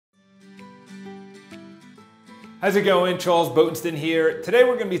How's it going? Charles Botensten here. Today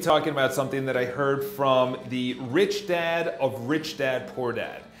we're going to be talking about something that I heard from the rich dad of Rich Dad Poor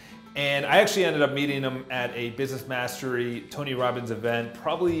Dad. And I actually ended up meeting him at a Business Mastery Tony Robbins event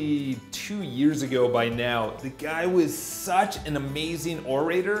probably 2 years ago by now. The guy was such an amazing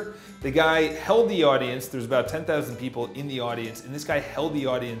orator. The guy held the audience. There's about 10,000 people in the audience, and this guy held the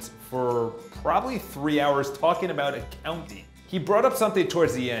audience for probably 3 hours talking about accounting. He brought up something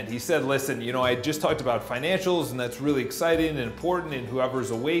towards the end. He said, listen, you know, I just talked about financials and that's really exciting and important, and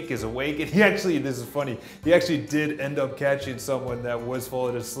whoever's awake is awake. And he actually, this is funny, he actually did end up catching someone that was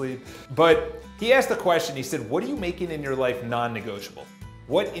falling asleep. But he asked the question, he said, what are you making in your life non-negotiable?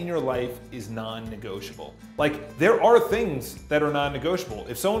 What in your life is non-negotiable? Like, there are things that are non-negotiable.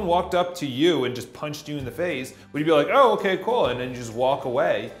 If someone walked up to you and just punched you in the face, would you be like, oh, okay, cool, and then you just walk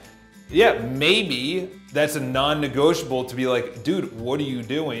away? Yeah, maybe that's a non-negotiable to be like, dude, what are you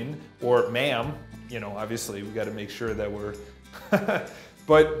doing? Or ma'am, you know, obviously we got to make sure that we're,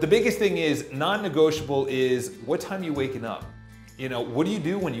 but the biggest thing is non-negotiable is what time you waking up? You know, what do you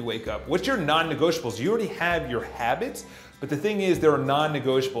do when you wake up? What's your non-negotiables? You already have your habits, but the thing is there are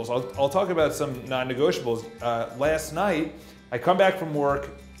non-negotiables. I'll talk about some non-negotiables. Last night, I come back from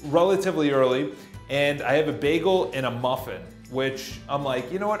work relatively early and I have a bagel and a muffin, which I'm like,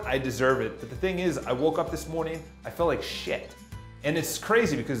 you know what, I deserve it. But the thing is, I woke up this morning, I felt like shit. And it's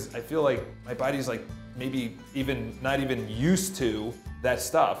crazy because I feel like my body's like maybe not even used to that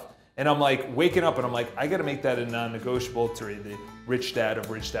stuff. And I'm like waking up and I'm like, I gotta make that a non-negotiable to the rich dad of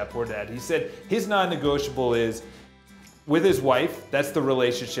Rich Dad Poor Dad. He said his non-negotiable is with his wife, that's the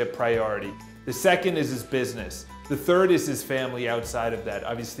relationship priority. The second is his business. The third is his family outside of that.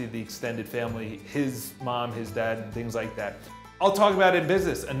 Obviously the extended family, his mom, his dad, and things like that. I'll talk about it in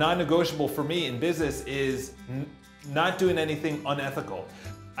business. A non-negotiable for me in business is not doing anything unethical.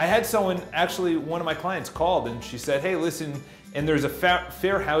 I had someone, actually one of my clients called and she said, hey, listen, and there's a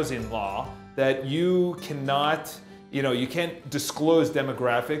fair housing law that you cannot, you can't disclose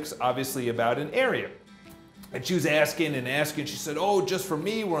demographics, obviously, about an area. And she was asking and asking, she said, oh, just for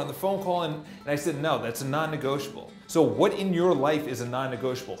me, we're on the phone call, and I said, no, that's a non-negotiable. So what in your life is a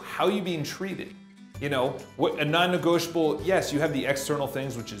non-negotiable? How are you being treated? You know, what a non-negotiable, yes, you have the external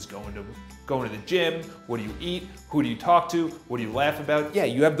things, which is going to the gym, what do you eat, who do you talk to, what do you laugh about? Yeah,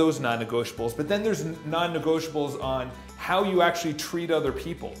 you have those non-negotiables, but then there's non-negotiables on how you actually treat other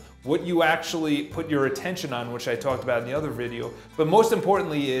people, what you actually put your attention on, which I talked about in the other video, but most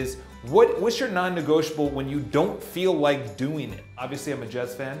importantly is, what's your non-negotiable when you don't feel like doing it? Obviously, I'm a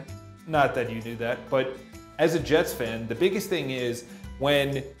Jets fan, not that you knew that, but as a Jets fan, the biggest thing is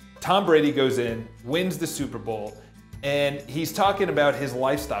when Tom Brady goes in, wins the Super Bowl, and he's talking about his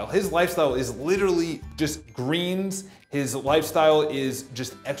lifestyle. His lifestyle is literally just greens. His lifestyle is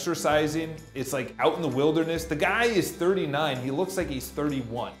just exercising. It's like out in the wilderness. The guy is 39. He looks like he's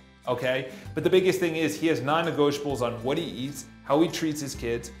 31, okay? But the biggest thing is he has non-negotiables on what he eats, how he treats his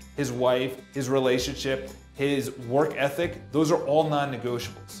kids, his wife, his relationship, his work ethic. Those are all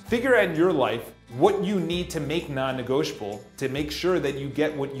non-negotiables. Figure out in your life what you need to make non-negotiable to make sure that you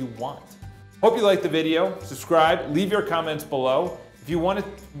get what you want. Hope you liked the video. Subscribe, leave your comments below. If you wanted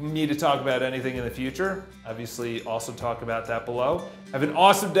me to talk about anything in the future, obviously also talk about that below. Have an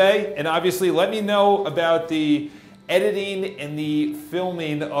awesome day, and obviously let me know about the editing and the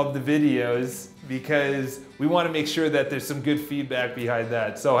filming of the videos because we want to make sure that there's some good feedback behind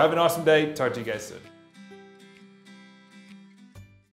that. So have an awesome day. Talk to you guys soon.